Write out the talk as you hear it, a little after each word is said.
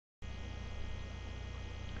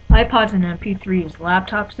iPods and MP3s,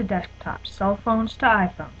 laptops to desktops, cell phones to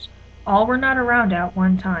iPhones. All were not around at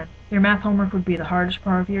one time. Your math homework would be the hardest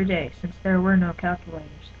part of your day, since there were no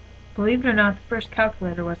calculators. Believe it or not, the first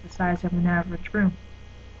calculator was the size of an average room.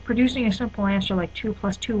 Producing a simple answer like 2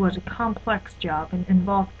 plus 2 was a complex job and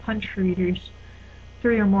involved punch readers,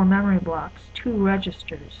 3 or more memory blocks, 2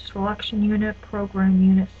 registers, selection unit, program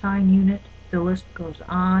unit, sign unit, the list goes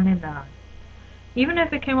on and on. Even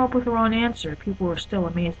if it came up with the wrong answer, people were still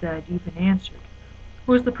amazed that it even answered.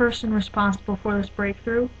 Who was the person responsible for this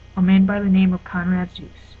breakthrough? A man by the name of Konrad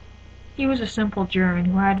Zuse. He was a simple German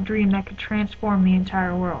who had a dream that could transform the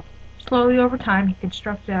entire world. Slowly over time, he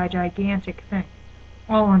constructed a gigantic thing,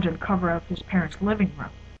 all under the cover of his parents' living room.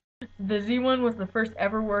 The Z1 was the first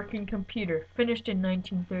ever working computer, finished in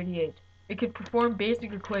 1938. It could perform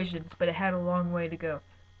basic equations, but it had a long way to go.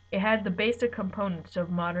 It had the basic components of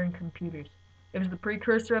modern computers. It was the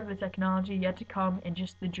precursor of the technology yet to come and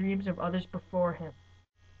just the dreams of others before him.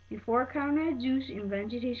 Before Konrad Zuse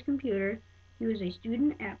invented his computer, he was a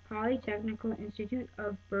student at Polytechnical Institute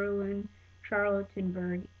of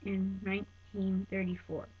Berlin-Charlottenburg in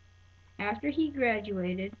 1934. After he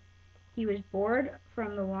graduated, he was bored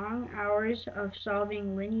from the long hours of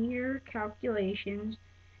solving linear calculations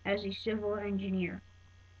as a civil engineer.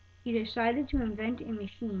 He decided to invent a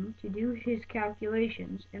machine to do his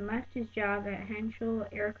calculations and left his job at Henschel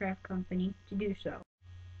Aircraft Company to do so.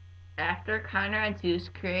 After Konrad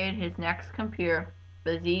Zuse created his next computer,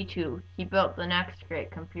 the Z2, he built the next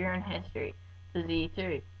great computer in history, the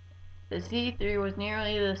Z3. The Z3 was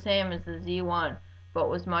nearly the same as the Z1,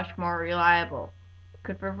 but was much more reliable. It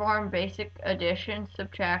could perform basic addition,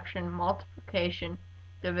 subtraction, multiplication,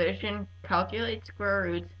 division, calculate square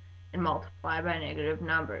roots, and multiply by negative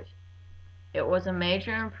numbers. It was a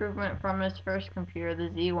major improvement from his first computer, the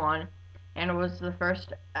Z1, and it was the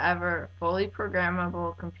first ever fully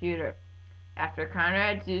programmable computer. After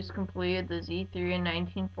Konrad Zuse completed the Z3 in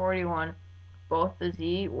 1941, both the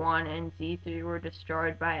Z1 and Z3 were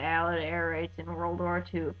destroyed by Allied air raids in World War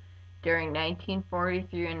II during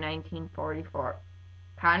 1943 and 1944.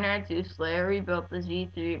 Konrad Zuse later rebuilt the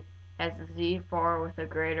Z3 as the Z4 with a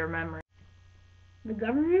greater memory. The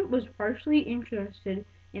government was partially interested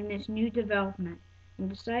in this new development and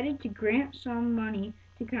decided to grant some money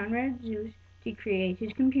to Konrad Zuse to create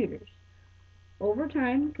his computers. Over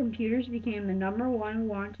time, computers became the #1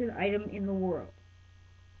 wanted item in the world.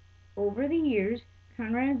 Over the years,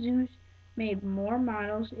 Konrad Zuse made more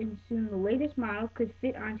models and soon the latest model could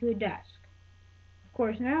fit onto a desk. Of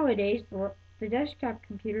course, nowadays, the desktop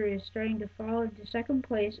computer is starting to fall into second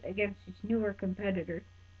place against its newer competitor,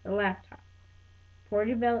 the laptop.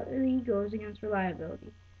 Portability goes against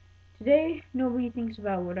reliability. Today, nobody thinks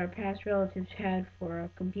about what our past relatives had for a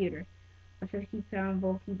computer, a 50-pound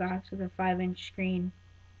bulky box with a 5-inch screen.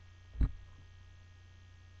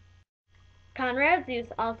 Konrad Zuse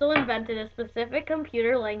also invented a specific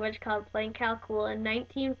computer language called Plankalkül in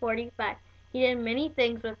 1945. He did many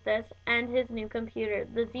things with this and his new computer,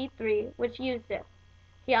 the Z3, which used it.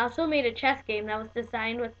 He also made a chess game that was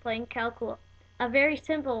designed with Plankalkül. A very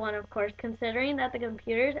simple one, of course, considering that the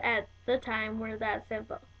computers at the time were that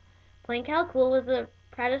simple. Plankalkül was the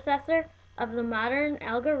predecessor of the modern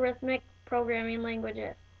algorithmic programming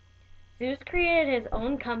languages. Zuse created his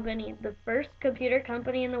own company, the first computer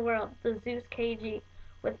company in the world, the Zuse KG,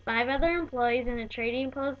 with 5 other employees in a trading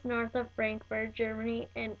post north of Frankfurt, Germany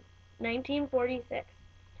in 1946.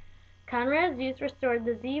 Konrad Zuse restored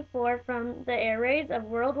the Z4 from the air raids of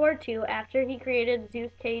World War II after he created Zuse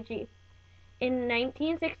KG. In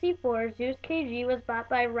 1964, Zuse KG was bought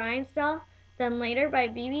by Rheinstahl, then later by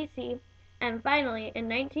BBC, and finally, in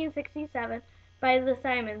 1967, by the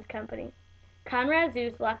Siemens Company. Konrad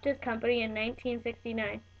Zuse left his company in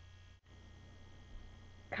 1969.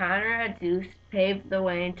 Konrad Zuse paved the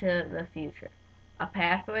way into the future, a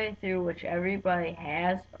pathway through which everybody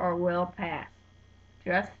has or will pass.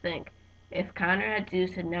 Just think, if Konrad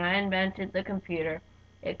Zuse had not invented the computer,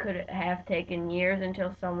 it could have taken years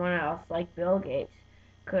until someone else, like Bill Gates,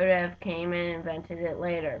 could have came and invented it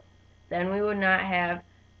later. Then we would not have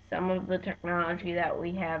some of the technology that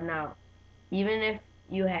we have now. Even if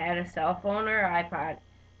you had a cell phone or iPod,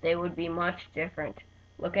 they would be much different.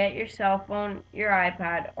 Look at your cell phone, your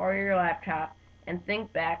iPod, or your laptop, and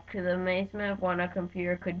think back to the amazement of when a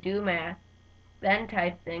computer could do math, then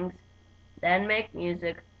type things, then make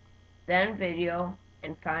music, then video,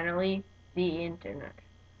 and finally, the internet.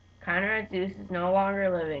 Konrad Zuse is no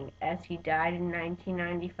longer living, as he died in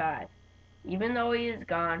 1995. Even though he is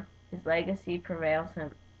gone, his legacy prevails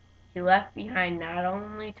him. He left behind not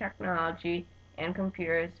only technology and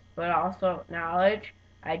computers, but also knowledge,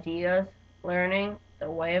 ideas, learning,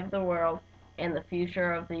 the way of the world, and the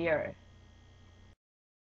future of the earth.